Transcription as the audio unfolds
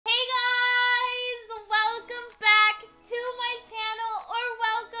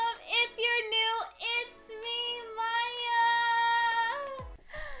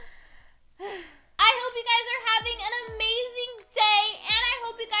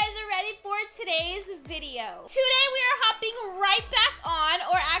today's video. Today we are hopping right back on,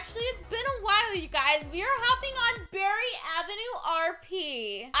 or actually it's been a while, you guys. We are hopping on Berry Avenue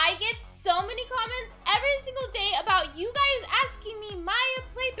RP. I get so many comments every single day about you guys asking me, Maya,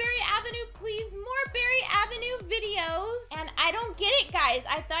 play Berry Avenue, please, more Berry Avenue videos. And I don't get it, guys.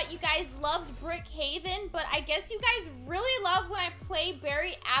 I thought you guys loved Brickhaven, but I guess you guys really love when I play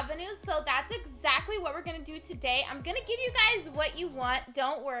Berry Avenue, so that's exactly what we're gonna do today. I'm gonna give you guys what you want,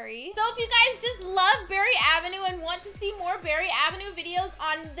 don't worry. So if you guys just love Berry Avenue and want to see more Berry Avenue videos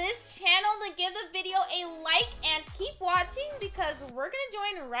on this channel, then give the video a like and keep watching because we're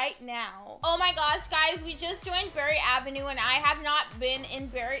gonna join right now. Oh my gosh, guys, we just joined Berry Avenue and I have not been in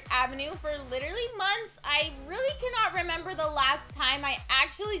Berry Avenue for literally months. I really cannot remember the last time I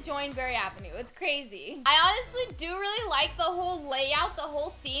actually joined Berry Avenue. It's crazy. I honestly do really like the whole layout, the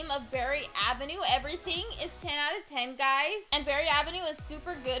whole theme of Berry Avenue. Everything is 10 out of 10, guys. And Berry Avenue is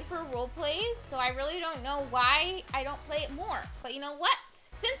super good for role plays, so I really don't know why I don't play it more. But you know what?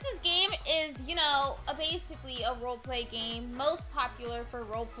 Since this game is, you know, basically a roleplay game, most popular for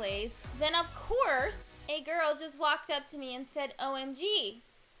role plays, then of course, a girl just walked up to me and said, OMG.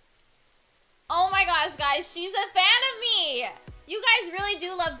 Oh my gosh, guys, she's a fan of me. You guys really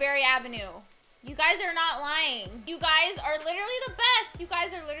do love Berry Avenue. You guys are not lying. You guys are literally the best. You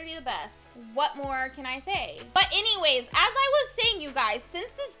guys are literally the best. What more can I say? But anyways, as I was saying, you guys,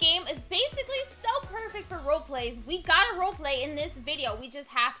 since this game is basically so perfect for role plays, we gotta role play in this video. We just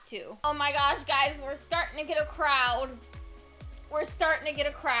have to. Oh my gosh, guys, we're starting to get a crowd. We're starting to get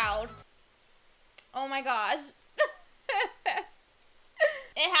a crowd. Oh my gosh.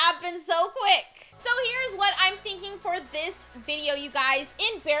 It happened so quick. So here's what I'm thinking for this video, you guys.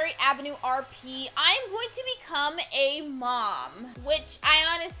 In Berry Avenue RP, I'm going to become a mom, which I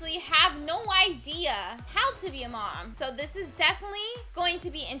honestly have no idea how to be a mom. So this is definitely going to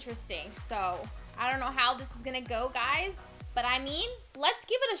be interesting. So I don't know how this is gonna go, guys, but I mean, let's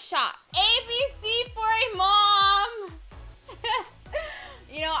give it a shot. ABC for a mom.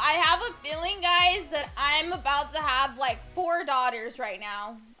 You know, I have a feeling, guys, that I'm about to have like 4 daughters right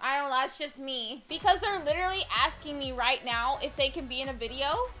now. I don't know, that's just me. Because they're literally asking me right now if they can be in a video.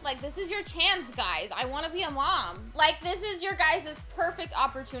 Like, this is your chance, guys. I want to be a mom. Like, this is your guys' perfect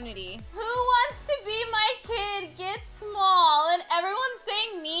opportunity. Who wants to be my kid? Get small. And everyone's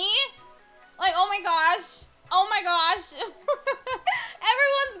saying me? Like, oh my gosh. Oh my gosh.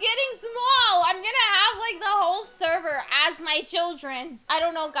 Everyone's getting small. I'm gonna have like the whole server as my children. I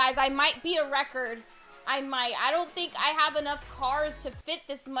don't know, guys. I might beat a record. I might. I don't think I have enough cars to fit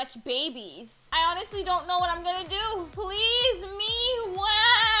this much babies. I honestly don't know what I'm gonna do. Please, me. Wow.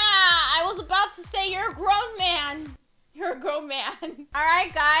 I was about to say you're a grown man. You're a grown man. All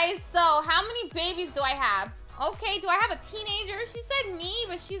right, guys. So how many babies do I have? Okay, do I have a teenager? She said me,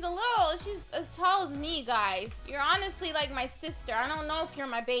 but she's as tall as me, guys. You're honestly like my sister. I don't know if you're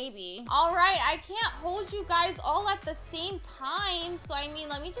my baby. All right, I can't hold you guys all at the same time. So, I mean,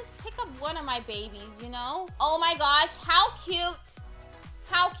 let me just pick up one of my babies, you know? Oh my gosh, how cute.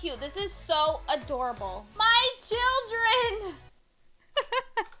 How cute. This is so adorable. My children.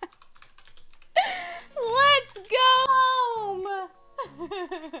 Let's go home.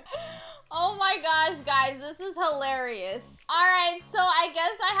 Oh my gosh, guys, this is hilarious. All right, so I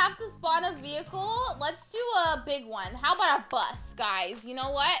guess I have to spawn a vehicle. Let's do a big one. How about a bus, guys? You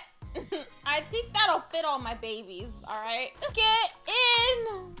know what? I think that'll fit all my babies, all right? Get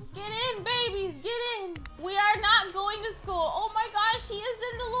in. Get in, babies. Get in. We are not going to school. Oh my gosh, he is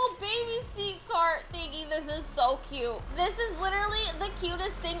in the little baby seat cart thingy. This is so cute. This is literally the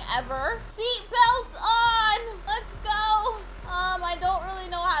cutest thing ever. Seat belts on. Let's go. I don't really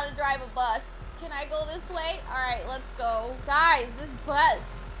know how to drive a bus. Can I go this way? All right, let's go. Guys, this bus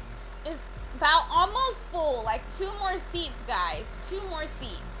is about almost full. Like 2 more seats, guys. 2 more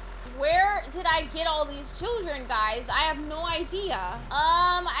seats. Where did I get all these children, guys? I have no idea.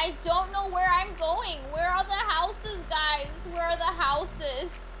 I don't know where I'm going. Where are the houses, guys? Where are the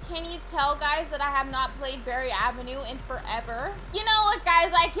houses? Can you tell, guys, that I have not played Berry Avenue in forever? You know what,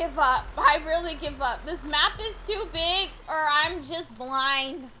 guys? I give up. I really give up. This map is too big, or I'm just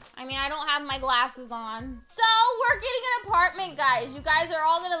blind. I mean, I don't have my glasses on. So, we're getting an apartment, guys. You guys are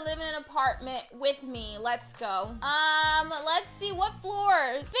all gonna live in an apartment with me. Let's go. Let's see. What floor?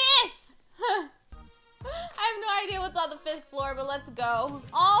 5th! I have no idea what's on the 5th floor, but let's go.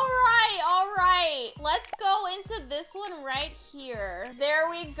 All right. Let's go into this one right here. There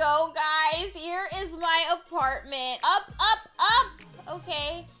we go, guys. Here is my apartment. Up, up, up.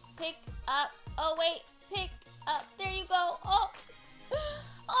 Okay, pick up. Oh, wait, pick up. There you go.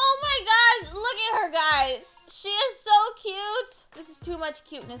 Oh my gosh, look at her, guys. She is so cute. This is too much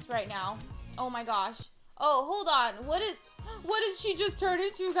cuteness right now. Oh my gosh. Oh, hold on. What did she just turn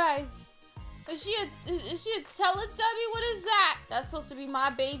into, guys? Is she a Teletubby? What is that? That's supposed to be my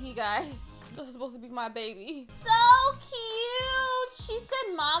baby, guys. That's supposed to be my baby. So cute. She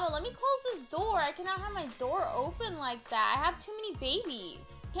said, Mama, let me close this door. I cannot have my door open like that. I have too many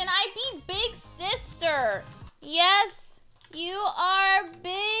babies. Can I be big sister? Yes, you are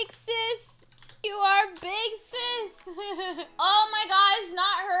big sis. You are big sis. Oh my gosh,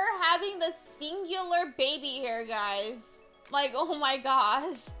 not her having the singular baby hair, guys. Like, oh my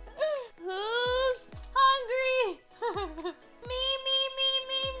gosh. Who's hungry? Me.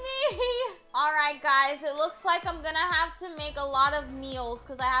 All right, guys, it looks like I'm gonna have to make a lot of meals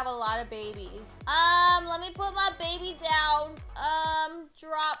because I have a lot of babies. Let me put my baby down.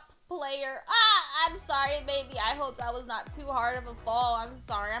 Drop player. I'm sorry, baby. I hope that was not too hard of a fall. I'm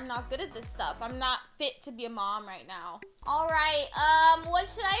sorry. I'm not good at this stuff. I'm not fit to be a mom right now. All right, what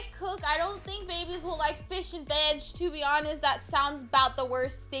should I cook? I don't think babies will like fish and veg. To be honest, that sounds about the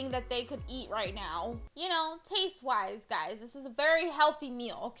worst thing that they could eat right now. You know, taste-wise, guys, this is a very healthy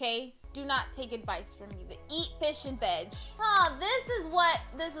meal, okay? Do not take advice from me. Eat fish and veg. Huh, this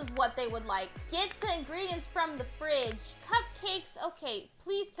is what they would like. Get the ingredients from the fridge. Cupcakes. Okay,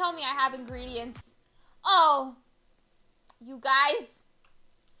 please tell me I have ingredients. Oh, you guys.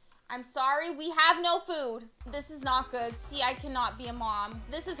 I'm sorry, we have no food. This is not good. See, I cannot be a mom.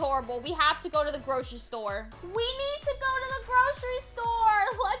 This is horrible. We have to go to the grocery store. We need to go to the grocery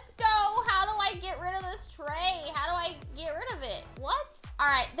store. Let's go. How do I get rid of this tray? How do I get rid of it? What? All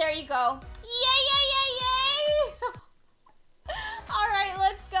right, there you go. Yay. All right,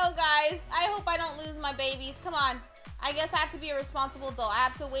 let's go, guys. I hope I don't lose my babies. Come on. I guess I have to be a responsible adult. I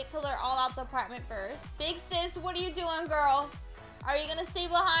have to wait till they're all out the apartment first. Big sis, what are you doing, girl? Are you gonna stay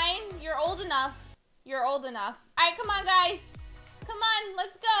behind? You're old enough. You're old enough. All right, come on, guys. Come on,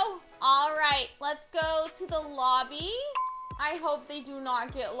 let's go. All right, let's go to the lobby. I hope they do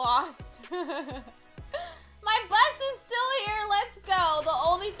not get lost. My bus is still here. Let's go. The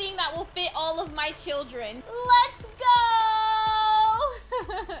only thing that will fit all of my children. Let's go.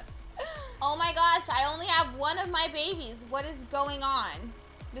 Oh my gosh, I only have one of my babies. What is going on?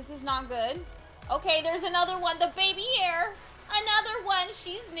 This is not good. Okay, there's another one. The baby here. Another one.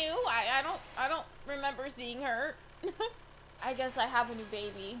 She's new. I don't remember seeing her. I guess I have a new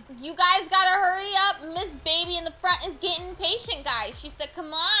baby. You guys gotta hurry up. Miss Baby in the front is getting impatient, guys. She said,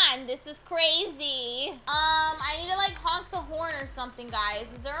 come on, this is crazy. I need to like honk the horn or something, guys.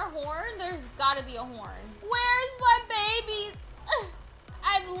 Is there a horn? There's gotta be a horn. Where's my babies?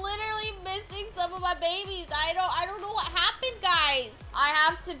 I'm literally missing some of my babies. I don't know what happened, guys. I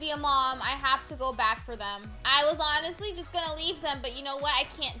have to be a mom. I have to go back for them. I was honestly just gonna leave them, but you know what? I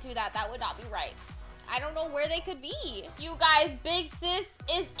can't do that. That would not be right. I don't know where they could be. You guys, big sis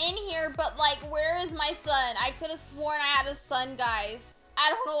is in here, but like, where is my son? I could have sworn I had a son, guys. I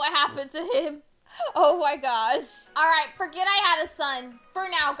don't know what happened to him. Oh my gosh. All right, forget I had a son. For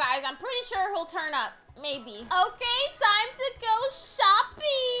now, guys, I'm pretty sure he'll turn up. Maybe. Okay, time to go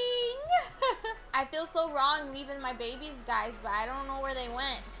shopping. I feel so wrong leaving my babies, guys, but I don't know where they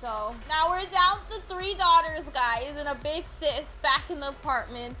went. So now we're down to 3 daughters, guys, and a big sis back in the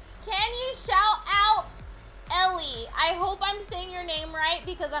apartment. Can you shout out Ellie? I hope I'm saying your name right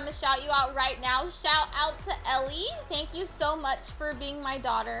because I'm gonna shout you out right now. Shout out to Ellie. Thank you so much for being my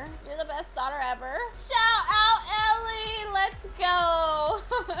daughter. You're the best daughter ever. Shout out Ellie. Let's go.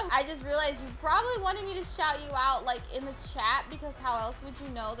 I just realized you probably wanted me to shout you out like in the chat because how else would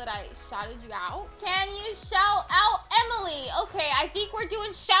you know that I shouted you out? Can you shout out Emily? Okay, I think we're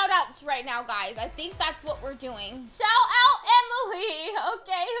doing shout outs right now, guys. I think that's what we're doing. Shout out Emily.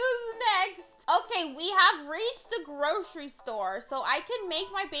 Okay, who's next? Okay, we have reached the grocery store, so I can make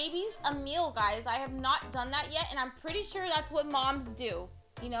my babies a meal, guys. I have not done that yet, and I'm pretty sure that's what moms do.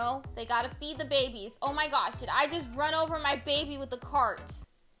 You know, they gotta feed the babies. Oh my gosh, did I just run over my baby with the cart?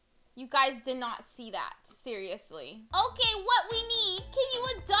 You guys did not see that, seriously. Okay, what we need? Can you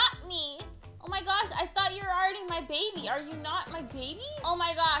adopt me? Oh my gosh, I thought you were already my baby. Are you not my baby? Oh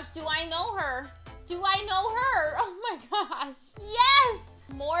my gosh, do I know her? Do I know her? Oh my gosh. Yes!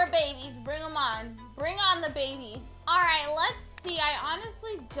 More babies, bring them on. Bring on the babies. All right, let's see. I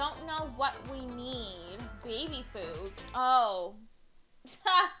honestly don't know what we need. Baby food. Oh.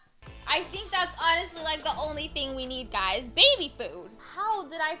 I think that's honestly like the only thing we need, guys. Baby food. How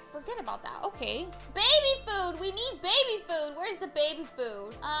did I forget about that? Okay. Baby food. We need baby food. Where's the baby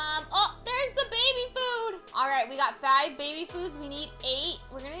food? Oh, there's the baby food. All right, we got 5 baby foods. We need 8.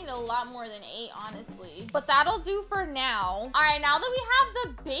 We're gonna need a lot more than 8, honestly. But that'll do for now. All right, now that we have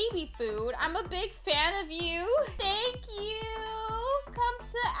the baby food, I'm a big fan of you. Thank you.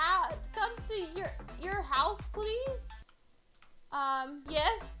 Come to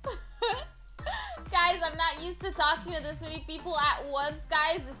Yes? Guys, I'm not used to talking to this many people at once,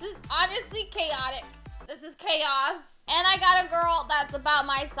 guys. This is honestly chaotic. This is chaos. And I got a girl that's about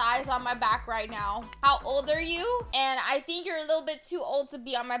my size on my back right now. How old are you? And I think you're a little bit too old to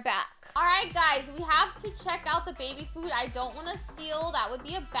be on my back. All right, guys, we have to check out the baby food. I don't want to steal. That would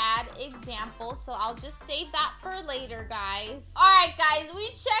be a bad example. So I'll just save that for later, guys. All right, guys, we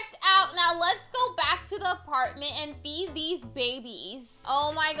checked out. Now let's go back to the apartment and feed these babies.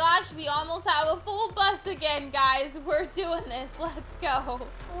 Oh my gosh, we almost have a full bus again, guys. We're doing this. Let's go.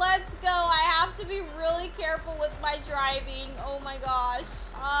 Let's go. I have to be really careful with my driving. Oh my gosh.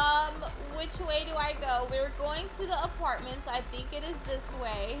 Which way do I go? We're going to the apartments. I think it is this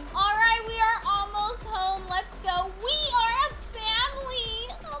way. All right, we are almost home. Let's go. We are a family.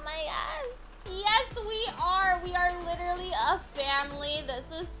 Oh my gosh. Yes, we are. We are literally a family.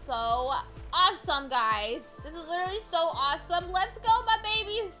 This is so awesome, guys. This is literally so awesome. Let's go, my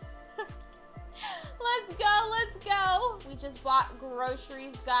babies. Let's go, let's go. We just bought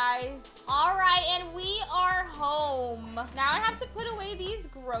groceries, guys. All right, and we are home. Now I have to put away these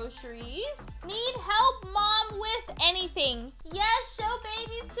groceries. Need help, Mom, with anything? Yes, show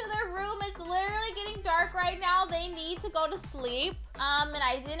babies to their room. It's literally getting dark right now. They need to go to sleep. And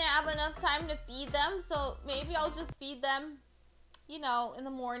I didn't have enough time to feed them, so maybe I'll just feed them, you know, in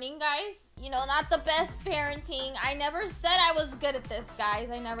the morning, guys. You know, not the best parenting. I never said I was good at this, guys.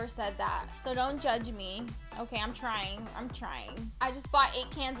 I never said that. So don't judge me. Okay, I'm trying. I'm trying. I just bought 8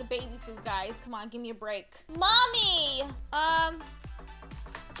 cans of baby food, guys. Come on, give me a break. Mommy!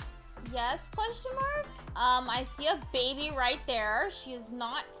 Yes, question mark? I see a baby right there. She is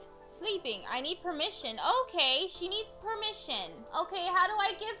not sleeping. I need permission. Okay, she needs permission. Okay, how do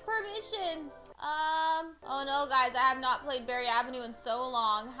I give permissions? Oh no, guys, I have not played Berry Avenue in so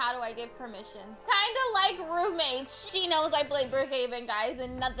long. How do I give permissions? Kind of like roommates. She knows I play Brookhaven, guys,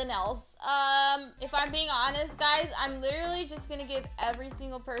 and nothing else. If I'm being honest, guys, I'm literally just gonna give every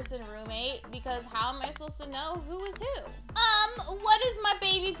single person roommate, because how am I supposed to know who is who? What is my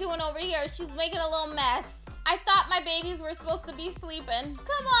baby doing over here? She's making a little mess. I thought my babies were supposed to be sleeping.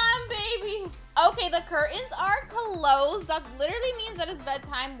 Come on, babies. Okay, the curtains are closed. That literally means that it's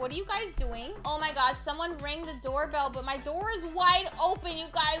bedtime. What are you guys doing? Oh my gosh, someone rang the doorbell, but my door is wide open, you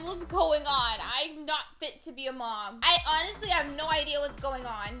guys. What's going on? I'm not fit to be a mom. I honestly have no idea what's going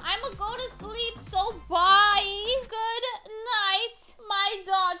on. I'm gonna go to sleep, so bye. Good night, my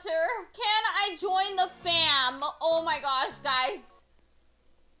daughter. Can I join the fam? Oh my gosh, guys.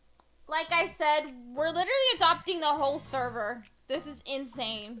 Like I said, we're literally adopting the whole server. This is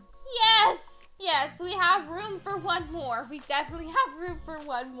insane. Yes! Yes, we have room for one more. We definitely have room for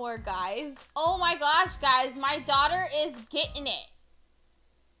one more, guys. Oh my gosh, guys. My daughter is getting it.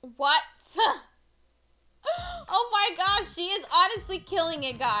 What? Oh my gosh, she is honestly killing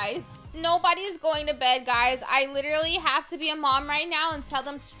it, guys. Nobody is going to bed, guys. I literally have to be a mom right now and tell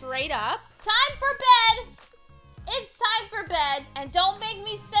them straight up. Time for bed! It's time for bed. And don't make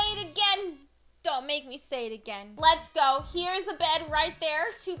me say it again. Don't make me say it again. Let's go. Here's a bed right there.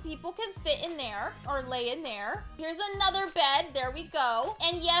 2 people can sit in there or lay in there. Here's another bed. There we go.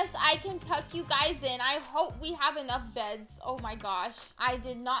 And yes, I can tuck you guys in. I hope we have enough beds. Oh my gosh. I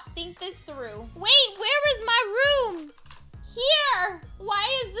did not think this through. Wait, where is my room? Here. Why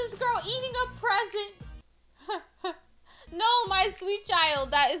is this girl eating a present? No, my sweet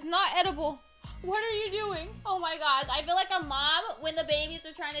child. That is not edible. What are you doing? Oh my gosh. I feel like a mom when the babies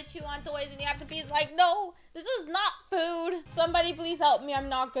are trying to chew on toys and you have to be like, no, this is not food. Somebody please help me. I'm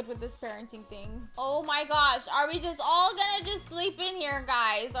not good with this parenting thing. Oh my gosh. Are we just all gonna just sleep in here,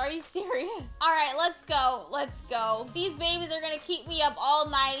 guys? Are you serious? All right, let's go. Let's go. These babies are gonna keep me up all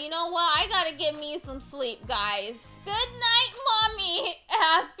night. You know what? I gotta get me some sleep, guys. Good night, mommy.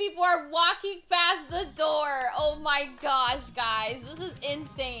 As people are walking past the door. Oh my gosh, guys. This is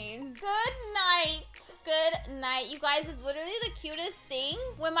insane. Good night. Good night. You guys, it's literally the cutest thing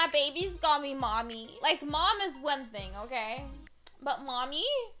when my babies call me mommy. Like, mom is one thing, okay? But mommy?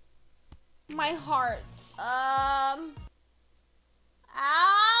 My heart. Ow,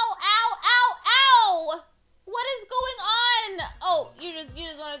 ow, ow, ow! What is going on? Oh, you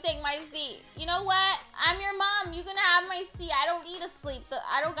just want to take my seat. You know what? I'm your mom. You can have my seat. I don't need to sleep.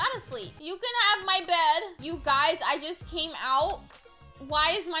 I don't gotta sleep. You can have my bed. You guys, I just came out.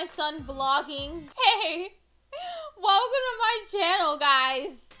 Why is my son vlogging? Hey, welcome to my channel,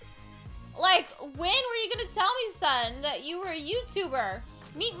 guys. Like, when were you gonna tell me, son, that you were a YouTuber?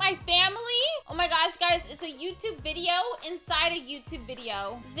 Meet my family? Oh my gosh, guys, it's a YouTube video inside a YouTube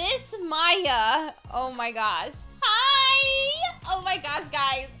video. This Maya, oh my gosh. Hi! Oh my gosh,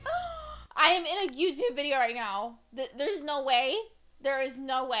 guys. I am in a YouTube video right now. There's no way. There is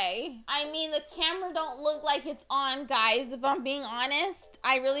no way. I mean, the camera don't look like it's on, guys. If I'm being honest,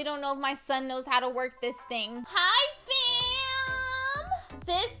 I really don't know if my son knows how to work this thing. Hi, fam.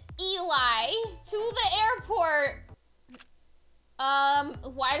 This Eli to the airport.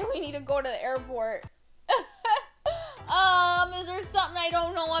 Why do we need to go to the airport? Is there something I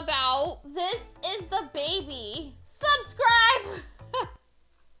don't know about? This is the baby. Subscribe.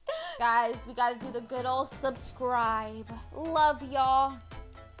 Guys, we gotta do the good old subscribe. Love y'all.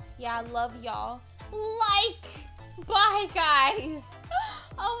 Yeah, love y'all. Like. Bye, guys.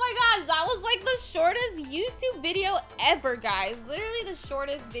 Oh my gosh, that was like the shortest YouTube video ever, guys. Literally the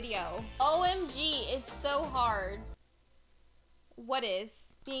shortest video. OMG, it's so hard. What is?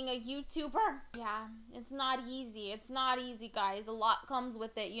 Being a YouTuber? Yeah, it's not easy. It's not easy, guys. A lot comes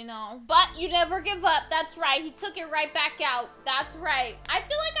with it, you know. But you never give up. That's right. He took it right back out. That's right. I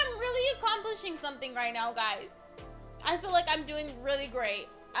feel like I'm really accomplishing something right now, guys. I feel like I'm doing really great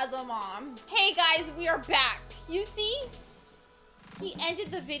as a mom. Hey, guys, we are back. You see? He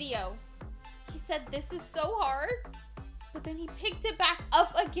ended the video. He said, this is so hard. But then he picked it back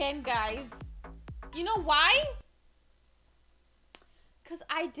up again, guys. You know why? Because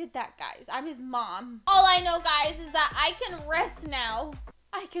I did that, guys. I'm his mom. All I know, guys, is that I can rest now.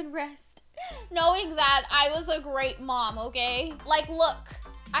 I can rest. Knowing that I was a great mom, okay? Like, look.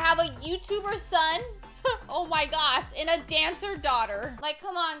 I have a YouTuber son. Oh my gosh. And a dancer daughter. Like,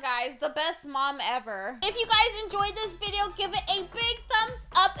 come on, guys. The best mom ever. If you guys enjoyed this video, give it a big thumbs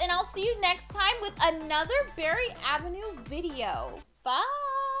up. And I'll see you next time with another Berry Avenue video. Bye.